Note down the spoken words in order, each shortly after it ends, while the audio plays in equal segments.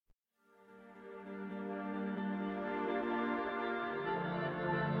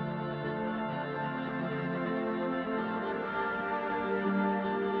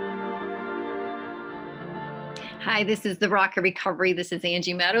Hi, this is the Rock of Recovery. This is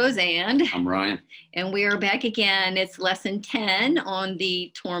Angie Meadows, and I'm Ryan. we are back again. It's lesson 10 on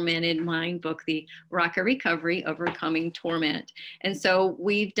the Tormented Mind book, the Rock of Recovery, Overcoming Torment. And so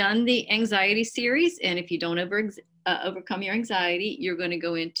we've done the anxiety series, and if you don't overcome your anxiety, you're going to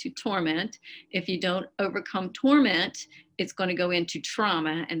go into torment. If you don't overcome torment, it's going to go into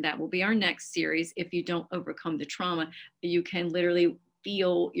trauma, and that will be our next series. If you don't overcome the trauma, you can literally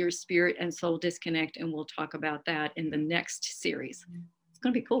feel your spirit and soul disconnect, and we'll talk about that in the next series. It's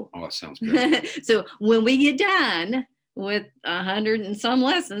going to be cool. Oh, that sounds good. So when we get done with 100 and some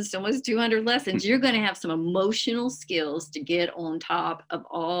lessons, almost 200 lessons, you're going to have some emotional skills to get on top of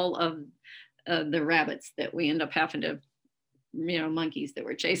all of the rabbits that we end up having to, monkeys that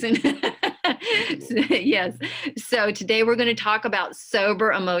we're chasing. Yes. So today we're going to talk about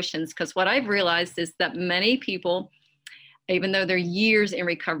sober emotions, because what I've realized is that many people, even though they're years in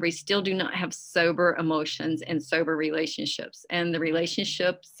recovery, still do not have sober emotions and sober relationships. And the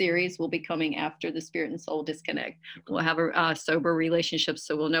relationship series will be coming after the Spirit and Soul Disconnect. We'll have a sober relationships,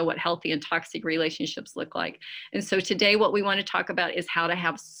 so we'll know what healthy and toxic relationships look like. And so today what we want to talk about is how to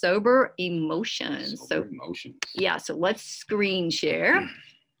have sober emotions. Emotions. Yeah, so let's screen share.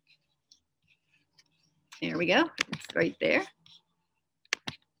 There we go. It's right there.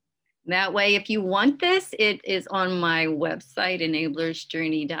 That way, if you want this, it is on my website,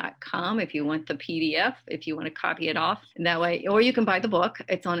 enablersjourney.com. If you want the PDF, if you want to copy it off that way, or you can buy the book.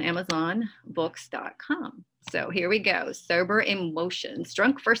 It's on amazonbooks.com. So here we go. Sober emotions.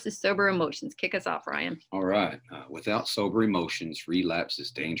 Drunk versus sober emotions. Kick us off, Ryan. All right. Without sober emotions, relapse is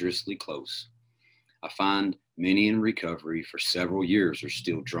dangerously close. I find many in recovery for several years are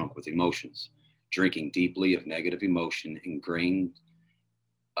still drunk with emotions. Drinking deeply of negative emotion ingrained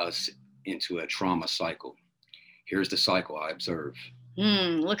us into a trauma cycle. Here's the cycle I observe.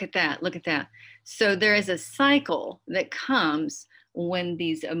 Look at that. Look at that. So there is a cycle that comes when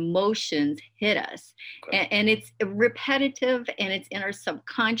these emotions hit us. Okay. And it's repetitive, and it's in our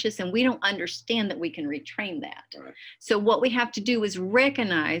subconscious, and we don't understand that we can retrain that. Right. So what we have to do is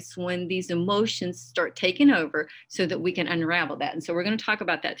recognize when these emotions start taking over so that we can unravel that. And so we're going to talk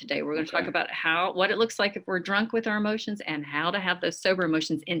about that today. We're going to talk about what it looks like if we're drunk with our emotions, and how to have those sober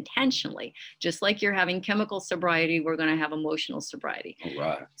emotions intentionally. Just like you're having chemical sobriety, we're going to have emotional sobriety. All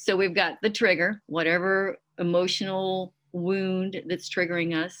right. So we've got the trigger, whatever emotional wound that's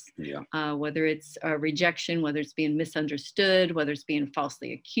triggering us, whether it's rejection, whether it's being misunderstood, whether it's being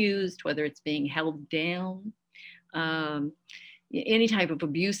falsely accused, whether it's being held down, any type of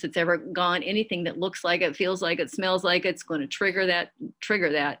abuse that's ever gone, anything that looks like it, feels like it, smells like it's going to trigger that.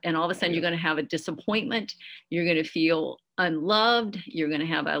 And all of a sudden you're going to have a disappointment. You're going to feel unloved. You're going to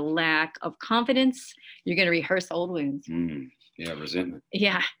have a lack of confidence. You're going to rehearse old wounds. Resentment.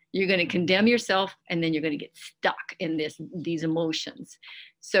 Yeah. You're going to condemn yourself, and then you're going to get stuck in these emotions.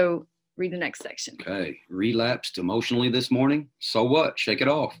 So read the next section. Okay. Relapsed emotionally this morning. So what? Shake it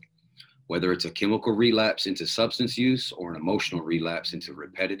off. Whether it's a chemical relapse into substance use or an emotional relapse into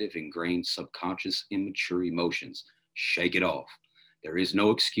repetitive, ingrained, subconscious, immature emotions, shake it off. There is no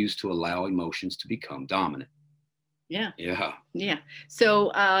excuse to allow emotions to become dominant. Yeah.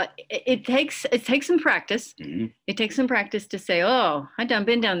 So it takes some practice. Mm-hmm. It takes some practice to say, oh, I done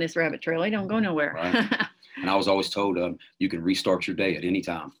been down this rabbit trail. I don't go nowhere. Right. And I was always told you can restart your day at any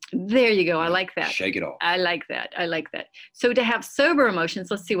time. There you go. I like that. Shake it off. I like that. So to have sober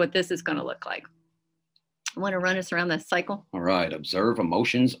emotions, let's see what this is going to look like. I want to run us around that cycle. All right. Observe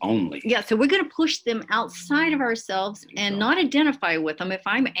emotions only. Yeah. So we're going to push them outside of ourselves and not identify with them. If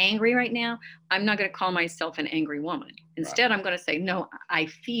I'm angry right now, I'm not going to call myself an angry woman. Instead, I'm going to say, no, I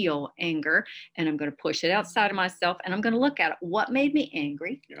feel anger, and I'm going to push it outside of myself, and I'm going to look at it. What made me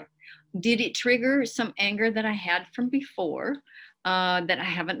angry? Yeah. Did it trigger some anger that I had from before that I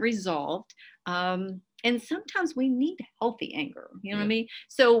haven't resolved? And sometimes we need healthy anger, you know what I mean?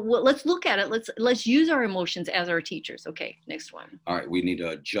 So let's look at it. Let's use our emotions as our teachers. Okay, next one. All right, we need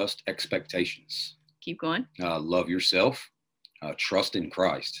to adjust expectations. Keep going. Love yourself. Trust in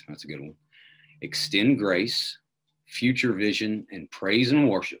Christ. That's a good one. Extend grace, future vision, and praise and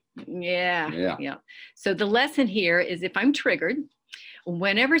worship. Yeah. So the lesson here is, if I'm triggered,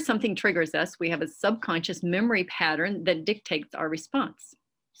 whenever something triggers us, we have a subconscious memory pattern that dictates our response.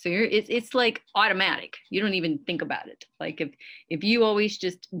 So it's like automatic. You don't even think about it. Like if you always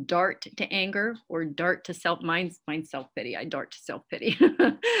just dart to anger or dart to mine's self-pity. I dart to self-pity.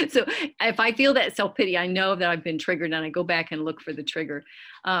 So if I feel that self-pity, I know that I've been triggered, and I go back and look for the trigger.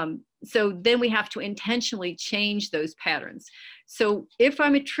 So then we have to intentionally change those patterns. So if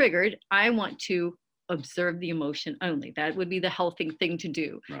I'm triggered, I want to observe the emotion only. That would be the healthy thing to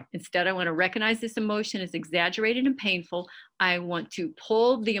do. Right. Instead, I want to recognize this emotion as exaggerated and painful. I want to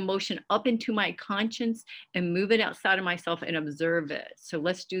pull the emotion up into my conscience and move it outside of myself and observe it. So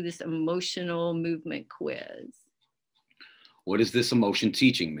let's do this emotional movement quiz. What is this emotion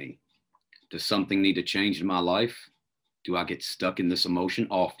teaching me? Does something need to change in my life? Do I get stuck in this emotion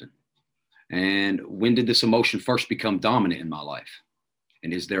often? And when did this emotion first become dominant in my life?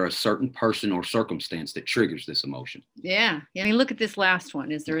 And is there a certain person or circumstance that triggers this emotion? Yeah. I mean, look at this last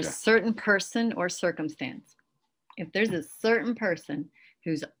one. Is there Okay. a certain person or circumstance? If there's a certain person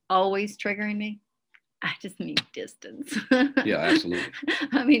who's always triggering me, I just need distance. Yeah, absolutely.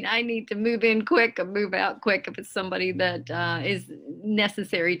 I mean, I need to move in quick and move out quick if it's somebody that is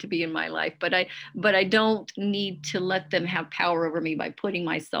necessary to be in my life. But I don't need to let them have power over me by putting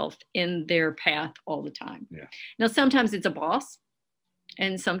myself in their path all the time. Yeah. Now, sometimes it's a boss,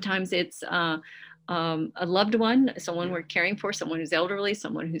 and sometimes it's a loved one, someone we're caring for, someone who's elderly,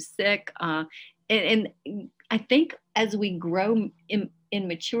 someone who's sick. And I think as we grow in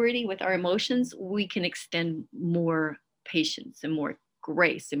maturity with our emotions, we can extend more patience and more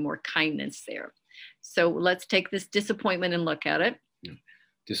grace and more kindness there. So let's take this disappointment and look at it. Yeah.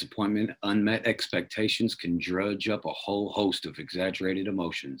 Disappointment, unmet expectations can drudge up a whole host of exaggerated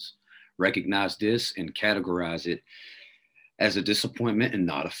emotions. Recognize this and categorize it as a disappointment and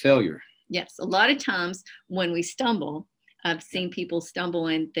not a failure. Yes, a lot of times when we stumble, I've seen people stumble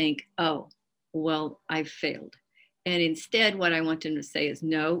and think, oh, well, I failed. And instead, what I want them to say is,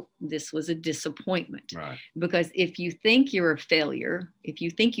 no, this was a disappointment. Right. Because if you think you're a failure, if you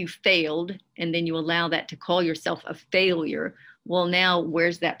think you failed, and then you allow that to call yourself a failure, well, now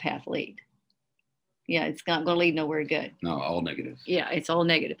where's that path lead? Yeah, it's not going to lead nowhere good. No, all negative. Yeah, it's all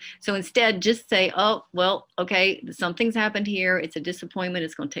negative. So instead, just say, oh, well, okay, something's happened here. It's a disappointment.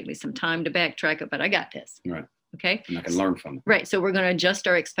 It's going to take me some time to backtrack it, but I got this. Right. Okay. And I can learn from it. Right. So we're going to adjust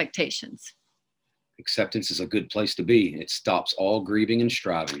our expectations. Acceptance is a good place to be. It stops all grieving and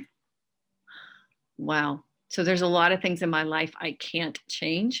striving. Wow. So there's a lot of things in my life I can't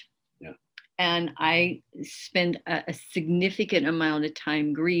change. Yeah. And I spend a significant amount of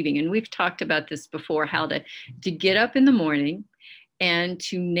time grieving. And we've talked about this before, how to get up in the morning and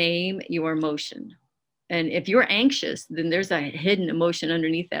to name your emotion. And if you're anxious, then there's a hidden emotion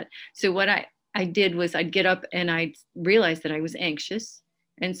underneath that. So what I did was I'd get up and I'd realize that I was anxious.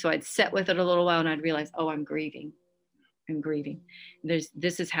 And so I'd sit with it a little while and I'd realize, oh, I'm grieving.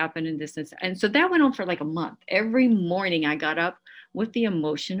 This has happened and this is, and so that went on for like a month. Every morning I got up with the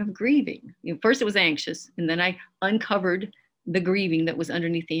emotion of grieving. First it was anxious, and then I uncovered the grieving that was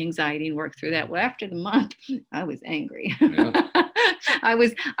underneath the anxiety and worked through that. Well, after the month, I was angry. Yeah. I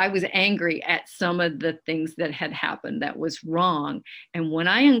was angry at some of the things that had happened that was wrong. And when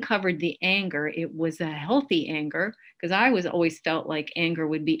I uncovered the anger, it was a healthy anger, because I was always felt like anger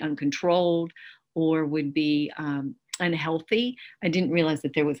would be uncontrolled or would be unhealthy. I didn't realize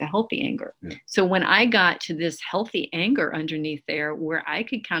that there was a healthy anger. Yeah. So when I got to this healthy anger underneath there, where I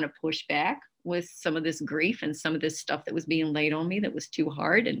could kind of push back with some of this grief and some of this stuff that was being laid on me that was too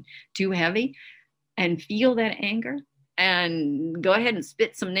hard and too heavy, and feel that anger and go ahead and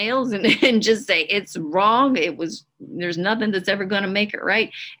spit some nails and just say it's wrong. There's nothing that's ever going to make it right.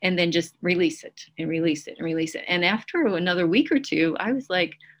 And then just release it and release it and release it. And after another week or two, I was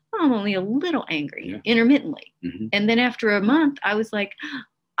like, oh, I'm only a little angry, intermittently. Mm-hmm. And then after a month, I was like,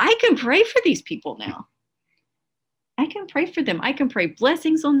 I can pray for these people now. I can pray for them. I can pray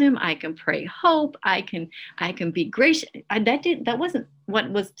blessings on them. I can pray hope. I can be gracious. That wasn't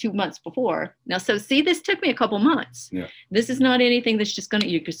what was 2 months before. Now, so see, this took me a couple months. Yeah. This is not anything that's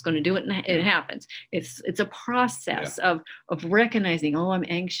you're just going to do it and it happens. It's a process of recognizing, oh, I'm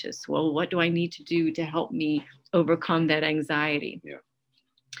anxious. Well, what do I need to do to help me overcome that anxiety? Yeah.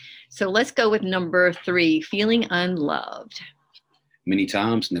 So let's go with number 3, feeling unloved. Many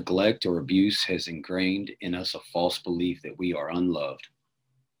times, neglect or abuse has ingrained in us a false belief that we are unloved.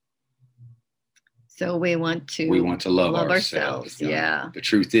 So we want to love ourselves. Yeah. The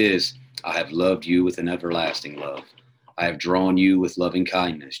truth is, I have loved you with an everlasting love. I have drawn you with loving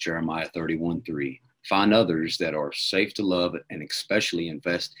kindness, Jeremiah 31:3. Find others that are safe to love and especially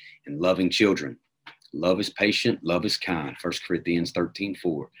invest in loving children. Love is patient, love is kind, 1 Corinthians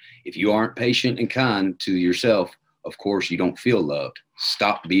 13:4. If you aren't patient and kind to yourself, of course, you don't feel loved.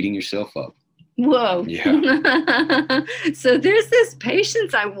 Stop beating yourself up. Whoa. Yeah. So there's this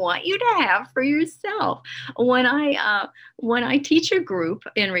patience I want you to have for yourself. When I teach a group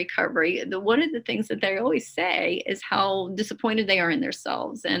in recovery, one of the things that they always say is how disappointed they are in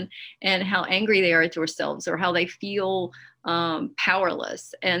themselves and how angry they are at themselves, or how they feel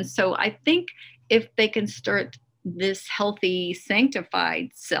powerless. And so I think if they can start this healthy, sanctified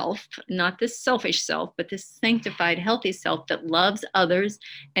self, not this selfish self, but this sanctified, healthy self that loves others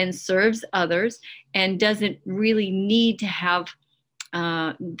and serves others and doesn't really need to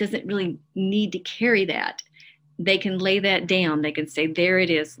carry that. They can lay that down. They can say, there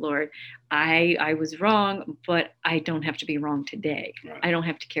it is, Lord. I was wrong, but I don't have to be wrong today. Right. I don't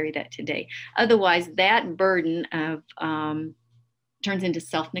have to carry that today. Otherwise, that burden of turns into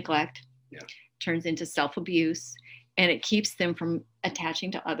self-neglect, turns into self-abuse, and it keeps them from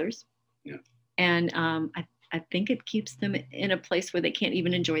attaching to others. Yeah. And I think it keeps them in a place where they can't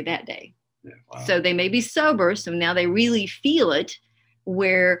even enjoy that day. Yeah. Wow. So they may be sober, so now they really feel it,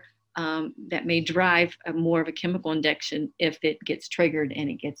 where that may drive more of a chemical addiction if it gets triggered and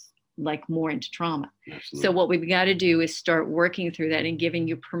it gets like more into trauma. Absolutely. So what we've got to do is start working through that and giving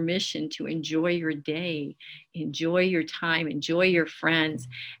you permission to enjoy your day, enjoy your time, enjoy your friends,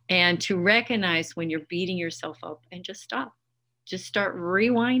 and to recognize when you're beating yourself up and just stop. Just start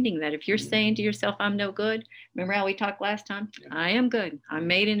rewinding that. If you're saying to yourself, I'm no good, remember how we talked last time? Yeah. I am good. I'm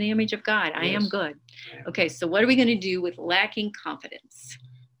made in the image of God. I am good. Okay, so what are we going to do with lacking confidence?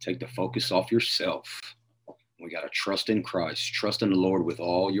 Take the focus off yourself. We got to trust in Christ, trust in the Lord with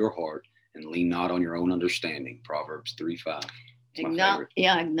all your heart, and lean not on your own understanding. Proverbs 3:5.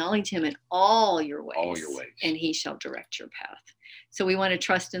 Acknowledge him in all your ways. All your ways. And he shall direct your path. So we want to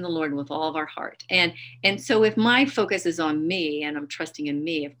trust in the Lord with all of our heart. And so if my focus is on me and I'm trusting in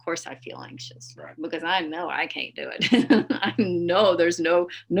me, of course I feel anxious. Right. Because I know I can't do it. I know there's no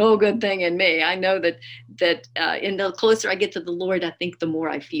good thing in me. I know that and the closer I get to the Lord, I think the more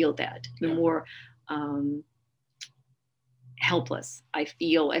I feel that, the more helpless I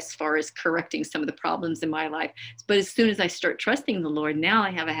feel as far as correcting some of the problems in my life. But as soon as I start trusting the Lord, now I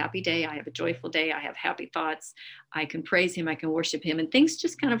have a happy day. I have a joyful day. I have happy thoughts. I can praise him. I can worship him, and things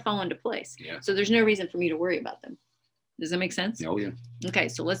just kind of fall into place. Yeah. So there's no reason for me to worry about them. Does that make sense? Oh, yeah. Okay,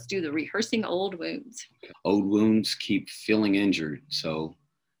 so let's do the rehearsing old wounds. Old wounds keep feeling injured. So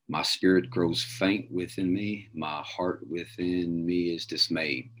my spirit grows faint within me. My heart within me is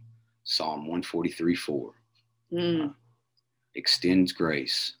dismayed. Psalm 143:4. Extends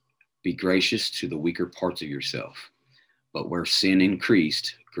grace. Be gracious to the weaker parts of yourself. But where sin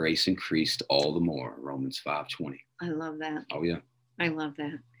increased, grace increased all the more. Romans 5:20. I love that. Oh, yeah. I love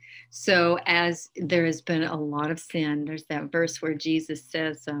that. So as there has been a lot of sin, there's that verse where Jesus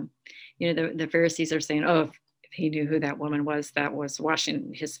says, the Pharisees are saying, oh, if he knew who that woman was that was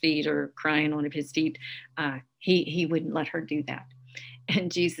washing his feet or crying on his feet, he wouldn't let her do that.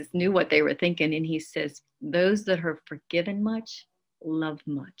 And Jesus knew what they were thinking. And he says, those that are forgiven much, love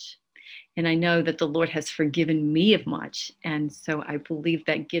much. And I know that the Lord has forgiven me of much. And so I believe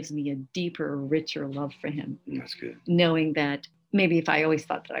that gives me a deeper, richer love for him. That's good. Knowing that maybe if I always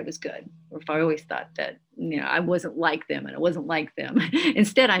thought that I was good, or if I always thought that, I wasn't like them and I wasn't like them.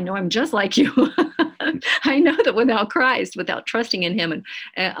 Instead, I know I'm just like you. I know that without Christ, without trusting in him, and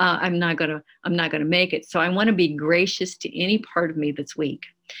I'm not gonna make it. So I want to be gracious to any part of me that's weak,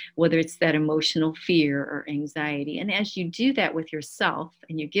 whether it's that emotional fear or anxiety. And as you do that with yourself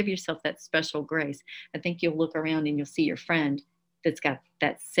and you give yourself that special grace, I think you'll look around and you'll see your friend that's got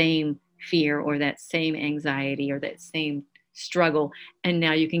that same fear or that same anxiety or that same struggle, and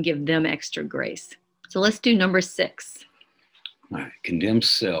now you can give them extra grace. So let's do number 6. All right. Condemn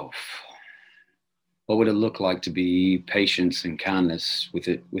self. What would it look like to be patience and kindness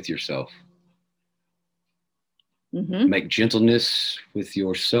with yourself? Mm-hmm. Make gentleness with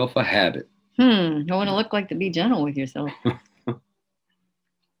yourself a habit. I want to look like to be gentle with yourself.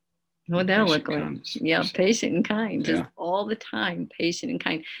 What would that look like? Yeah, patient and kind, just all the time, patient and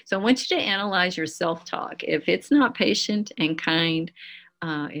kind. So I want you to analyze your self-talk. If it's not patient and kind,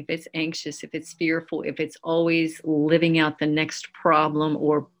 if it's anxious, if it's fearful, if it's always living out the next problem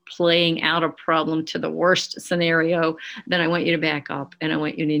or playing out a problem to the worst scenario, then I want you to back up and I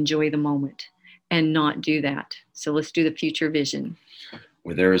want you to enjoy the moment and not do that. So let's do the future vision.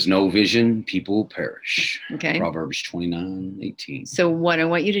 Where there is no vision, people perish. Okay. Proverbs 29:18. So what I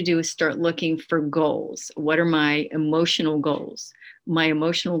want you to do is start looking for goals. What are my emotional goals? My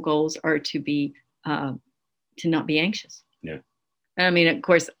emotional goals are to be, to not be anxious. Yeah. I mean, of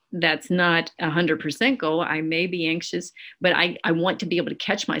course, that's not 100% goal. I may be anxious, but I want to be able to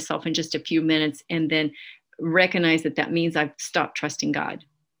catch myself in just a few minutes and then recognize that means I've stopped trusting God.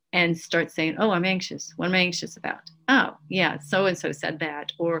 And start saying, oh, I'm anxious. What am I anxious about? Oh, yeah, so-and-so said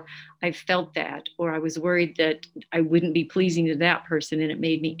that, or I felt that, or I was worried that I wouldn't be pleasing to that person and it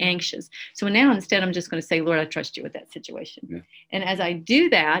made me anxious. So now instead, I'm just going to say, Lord, I trust you with that situation. Yeah. And as I do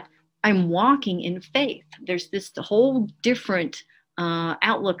that, I'm walking in faith. There's this whole different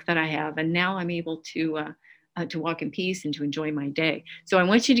outlook that I have. And now I'm able to walk in peace and to enjoy my day. So I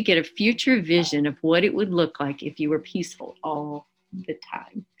want you to get a future vision of what it would look like if you were peaceful all the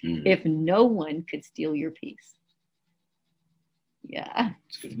time, if no one could steal your peace. Yeah.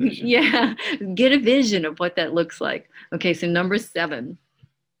 Yeah. Get a vision of what that looks like. Okay. So number 7.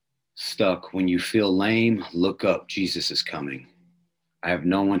 Stuck. When you feel lame, look up. Jesus is coming. I have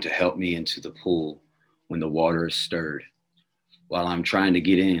no one to help me into the pool when the water is stirred. While I'm trying to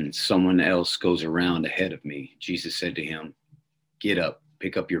get in, someone else goes around ahead of me. Jesus said to him, get up,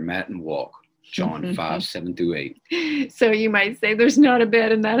 pick up your mat and walk. John 5:7-8. So you might say, there's not a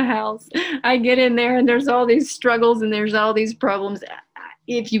bed in that house. I get in there and there's all these struggles and there's all these problems.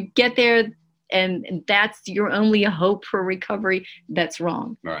 If you get there and that's your only hope for recovery, that's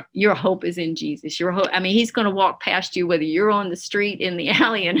wrong. Right. Your hope is in Jesus. Your hope, I mean, he's going to walk past you, whether you're on the street, in the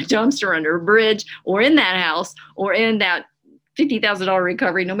alley, in a dumpster, under a bridge, or in that house, or in that $50,000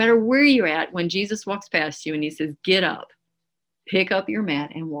 recovery. No matter where you're at, when Jesus walks past you and he says, get up, pick up your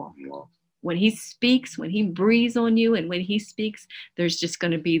mat and walk. When he speaks, when he breathes on you, and when he speaks, there's just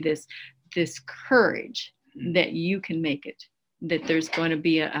going to be this courage that you can make it, that there's going to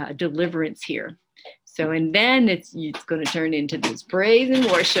be a deliverance here. So, and then it's going to turn into this praise and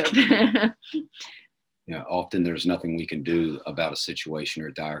worship. Yeah, often there's nothing we can do about a situation or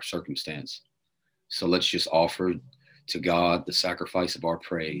dire circumstance. So let's just offer to God the sacrifice of our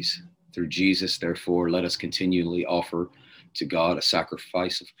praise. Through Jesus, therefore, let us continually offer to God a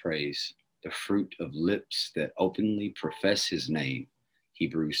sacrifice of praise, the fruit of lips that openly profess his name.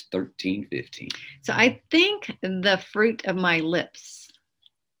 Hebrews 13:15. So I think the fruit of my lips,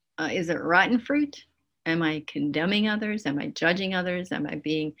 is it rotten fruit? Am I condemning others? Am I judging others? Am I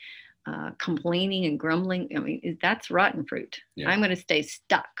being complaining and grumbling? I mean, that's rotten fruit. Yeah. I'm going to stay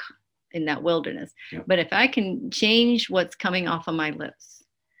stuck in that wilderness. Yeah. But if I can change what's coming off of my lips,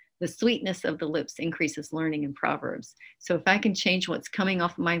 the sweetness of the lips increases learning in Proverbs. So if I can change what's coming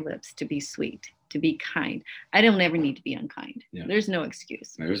off of my lips to be sweet, to be kind, I don't ever need to be unkind. Yeah. There's no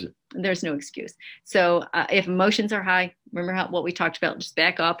excuse. There's no excuse. So if emotions are high, remember what we talked about, just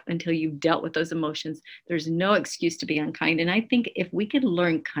back up until you've dealt with those emotions. There's no excuse to be unkind. And I think if we could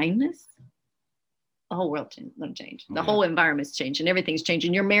learn kindness, the whole world will change. The whole environment's changing. Everything's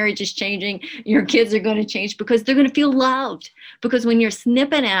changing. Your marriage is changing. Your kids are going to change because they're going to feel loved. Because when you're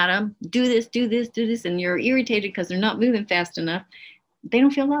snipping at them, do this, do this, do this, and you're irritated because they're not moving fast enough, they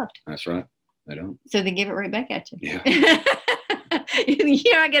don't feel loved. That's right. They don't. So they give it right back at you. Yeah.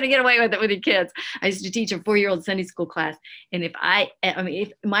 You're not going to get away with it with your kids. I used to teach a 4-year-old Sunday school class. And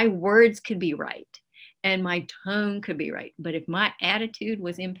if my words could be right and my tone could be right, but if my attitude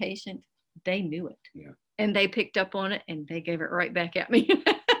was impatient, they knew it. Yeah. And they picked up on it and they gave it right back at me.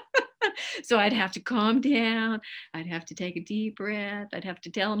 So I'd have to calm down. I'd have to take a deep breath. I'd have to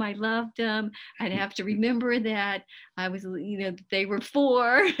tell them I loved them. I'd have to remember that I was, they were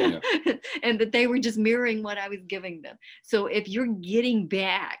 4 yeah. and that they were just mirroring what I was giving them. So if you're getting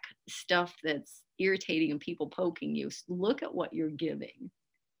back stuff that's irritating and people poking you, look at what you're giving.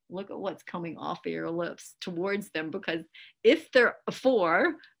 Look at what's coming off of your lips towards them, because if they're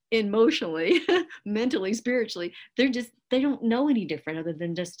 4, emotionally, mentally, spiritually, they don't know any different other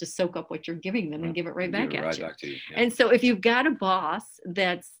than just to soak up what you're giving them and give it right back at you. Yeah. And so if you've got a boss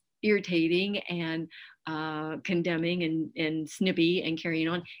that's irritating and condemning and snippy and carrying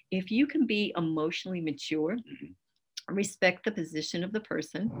on, if you can be emotionally mature, respect the position of the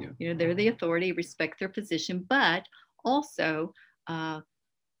person, they're the authority, respect their position, but also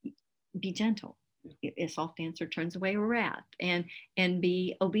be gentle. A soft answer turns away wrath, and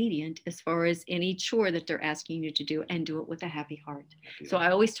be obedient as far as any chore that they're asking you to do, and do it with a happy heart. So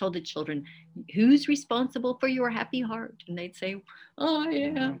I always told the children, who's responsible for your happy heart? And they'd say, oh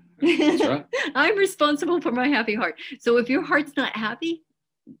yeah, that's right. I'm responsible for my happy heart. So if your heart's not happy,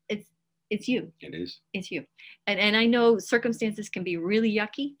 it's you. It is. It's you. And I know circumstances can be really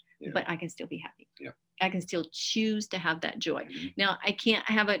yucky, but I can still be happy. Yeah. I can still choose to have that joy. Now, I can't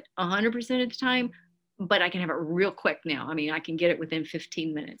have it 100% of the time, but I can have it real quick now. I mean, I can get it within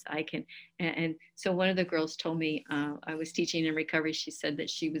 15 minutes. I can. And so one of the girls told me, I was teaching in recovery. She said that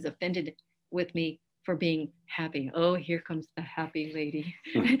she was offended with me for being happy. Oh, here comes the happy lady.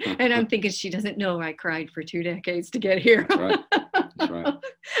 And I'm thinking, she doesn't know I cried for 2 decades to get here. That's right. That's right.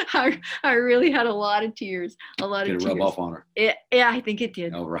 I really had a lot of tears, a lot of tears. Did it rub off on her? Yeah, I think it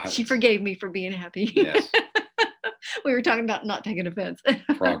did. Oh, right. She forgave me for being happy. Yes. We were talking about not taking offense.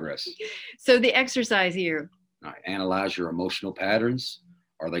 Progress. So the exercise here. All right. Analyze your emotional patterns.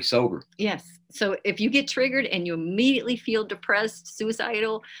 Are they sober? Yes. So if you get triggered and you immediately feel depressed,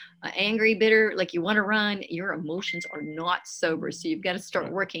 suicidal, angry, bitter, like you want to run, your emotions are not sober. So you've got to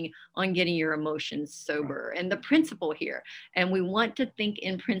start working on getting your emotions sober. And the principle here, and we want to think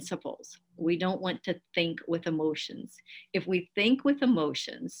in principles. We don't want to think with emotions. If we think with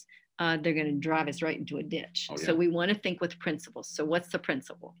emotions, they're going to drive us right into a ditch. Oh, yeah. So we want to think with principles. So what's the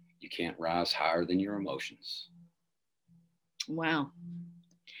principle? You can't rise higher than your emotions. Wow.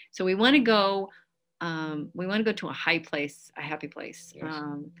 So we want to go to a high place, a happy place. Yes.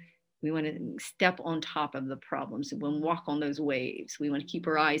 We want to step on top of the problems. We want to walk on those waves. We want to keep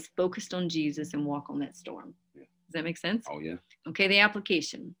our eyes focused on Jesus and walk on that storm. Yeah. Does that make sense? Oh, yeah. Okay, the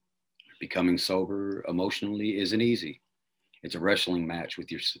application. Becoming sober emotionally isn't easy. It's a wrestling match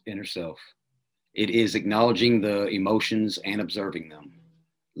with your inner self. It is acknowledging the emotions and observing them,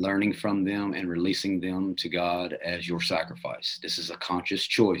 learning from them and releasing them to God as your sacrifice. This is a conscious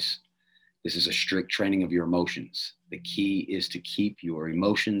choice. This is a strict training of your emotions. The key is to keep your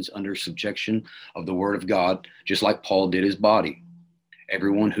emotions under subjection of the Word of God, just like Paul did his body.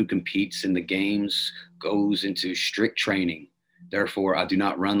 Everyone who competes in the games goes into strict training. Therefore, I do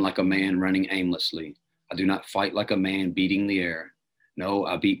not run like a man running aimlessly. I do not fight like a man beating the air. No,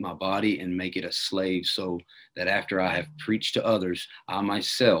 I beat my body and make it a slave so that after I have preached to others, I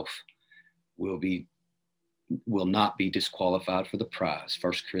myself will not be disqualified for the prize.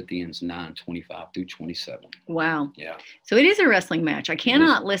 1 Corinthians 9:25-27. Wow. Yeah. So it is a wrestling match. I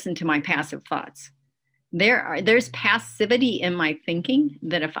cannot listen to my passive thoughts. There's passivity in my thinking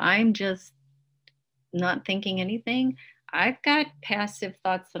that if I'm just not thinking anything, I've got passive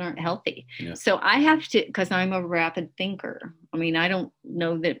thoughts that aren't healthy. Yeah. So I have to, because I'm a rapid thinker. I mean, I don't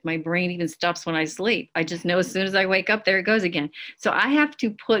know that my brain even stops when I sleep. I just know as soon as I wake up, there it goes again. So I have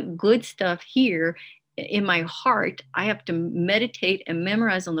to put good stuff here in my heart. I have to meditate and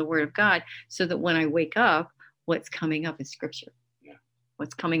memorize on the Word of God so that when I wake up, what's coming up is Scripture. Yeah.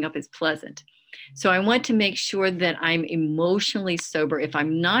 What's coming up is pleasant. So I want to make sure that I'm emotionally sober. If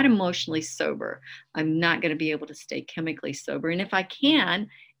I'm not emotionally sober, I'm not going to be able to stay chemically sober. And if I can,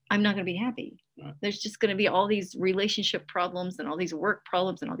 I'm not going to be happy. Right. There's just going to be all these relationship problems and all these work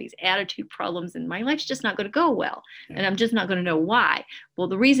problems and all these attitude problems. And my life's just not going to go well. Yeah. And I'm just not going to know why. Well,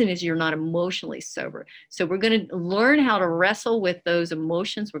 the reason is you're not emotionally sober. So we're going to learn how to wrestle with those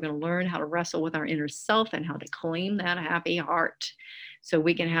emotions. We're going to learn how to wrestle with our inner self and how to claim that happy heart, so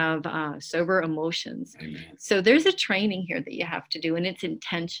we can have sober emotions. Amen. So there's a training here that you have to do, and it's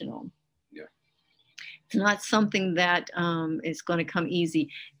intentional. Yeah. It's not something that is going to come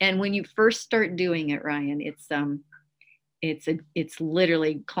easy. And when you first start doing it, Ryan, it's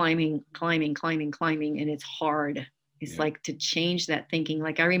literally climbing, and it's hard. It's like to change that thinking.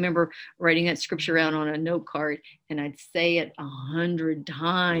 Like I remember writing that scripture out on a note card, and I'd say it 100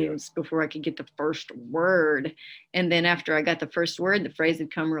 times before I could get the first word. And then after I got the first word, the phrase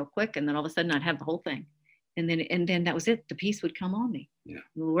would come real quick, and then all of a sudden I'd have the whole thing. And then that was it. The peace would come on me. Yeah.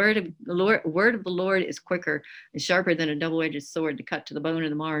 The word of the Lord is quicker and sharper than a double-edged sword, to cut to the bone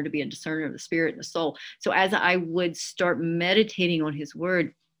and the marrow, to be a discerner of the spirit and the soul. So as I would start meditating on his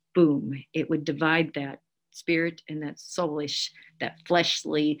word, boom, it would divide that spirit and that soulish, that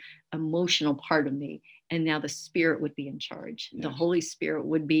fleshly, emotional part of me. And now the Spirit would be in charge. Yes. The Holy Spirit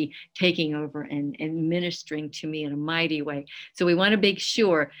would be taking over and ministering to me in a mighty way. So we want to make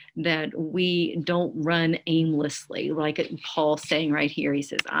sure that we don't run aimlessly. Like Paul's saying right here, he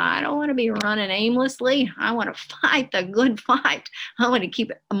says, I don't want to be running aimlessly. I want to fight the good fight. I want to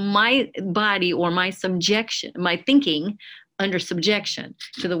keep my body or my thinking under subjection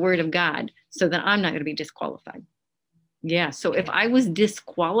to the Word of God, so that I'm not going to be disqualified. Yeah. So if I was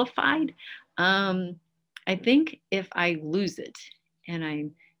disqualified, I think if I lose it and I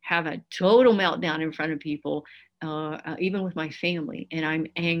have a total meltdown in front of people, even with my family, and I'm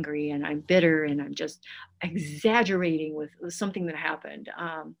angry and I'm bitter and I'm just exaggerating with something that happened,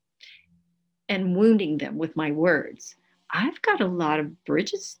 and wounding them with my words, I've got a lot of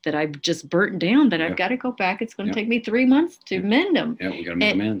bridges that I've just burnt down that I've got to go back. It's going to take me 3 months to mend them. Yeah, we got to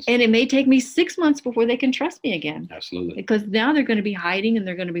make amends. And it may take me 6 months before they can trust me again. Absolutely. Because now they're going to be hiding and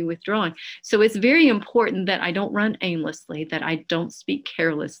they're going to be withdrawing. So it's very important that I don't run aimlessly, that I don't speak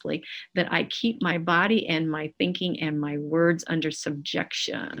carelessly, that I keep my body and my thinking and my words under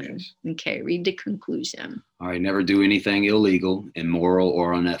subjection. Yes. Okay, read the conclusion. All right, never do anything illegal, immoral,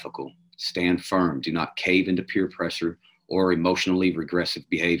 or unethical. Stand firm. Do not cave into peer pressure or emotionally regressive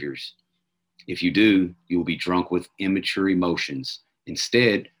behaviors. If you do, you will be drunk with immature emotions.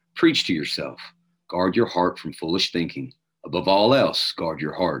 Instead, preach to yourself. Guard your heart from foolish thinking. Above all else, guard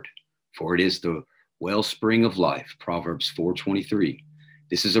your heart, for it is the wellspring of life. Proverbs 4:23.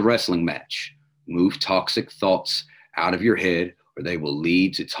 This is a wrestling match. Move toxic thoughts out of your head, or they will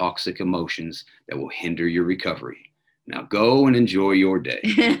lead to toxic emotions that will hinder your recovery. Now go and enjoy your day.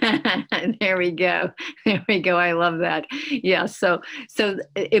 There we go. There we go. I love that. Yeah. So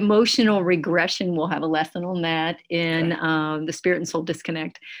emotional regression, we'll have a lesson on that in the Spirit and Soul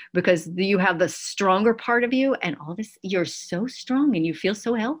Disconnect, because you have the stronger part of you, and all this, you're so strong and you feel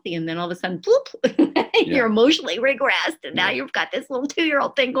so healthy. And then all of a sudden, bloop, you're emotionally regressed. And now you've got this little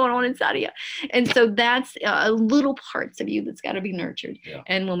 2-year-old thing going on inside of you. And so that's little parts of you that's got to be nurtured. Yeah.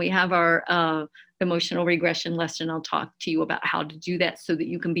 And when we have our emotional regression lesson, I'll talk to you about how to do that so that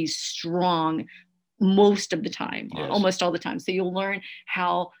you can be strong most of the time, almost all the time. So you'll learn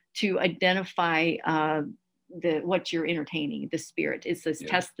how to identify what you're entertaining, the spirit. It says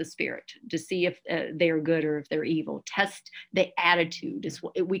test the spirit to see if they're good or if they're evil. Test the attitude is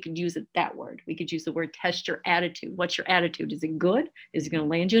what we could use that word. We could use the word test your attitude. What's your attitude? Is it good? Is it going to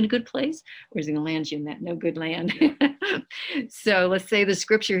land you in a good place, or is it going to land you in that no good land? So let's say the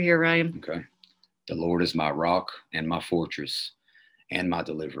scripture here, Ryan. Okay. The Lord is my rock and my fortress and my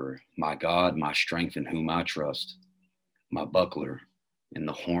deliverer, my God, my strength in whom I trust, my buckler and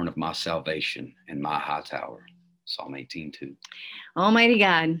the horn of my salvation and my high tower. Psalm 18:2. Almighty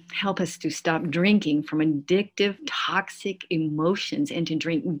God, help us to stop drinking from addictive, toxic emotions and to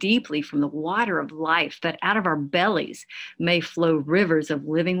drink deeply from the water of life, that out of our bellies may flow rivers of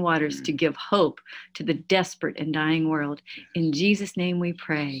living waters to give hope to the desperate and dying world. In Jesus' name we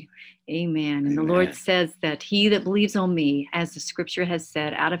pray. Amen. And the Lord says that he that believes on me, as the scripture has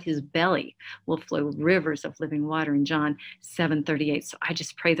said, out of his belly will flow rivers of living water in John 7:38. So I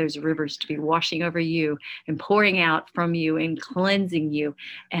just pray those rivers to be washing over you and pouring out from you and cleansing you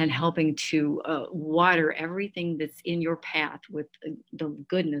and helping to water everything that's in your path with the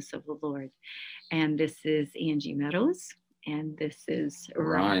goodness of the Lord. And this is Angie Meadows. And this is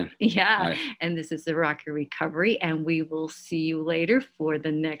Ryan. Yeah. Hi. And this is the Rocky Recovery. And we will see you later for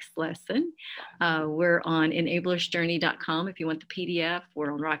the next lesson. We're on enablersjourney.com if you want the PDF.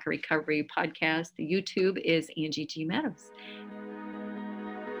 We're on Rocky Recovery podcast. The YouTube is Angie G. Meadows.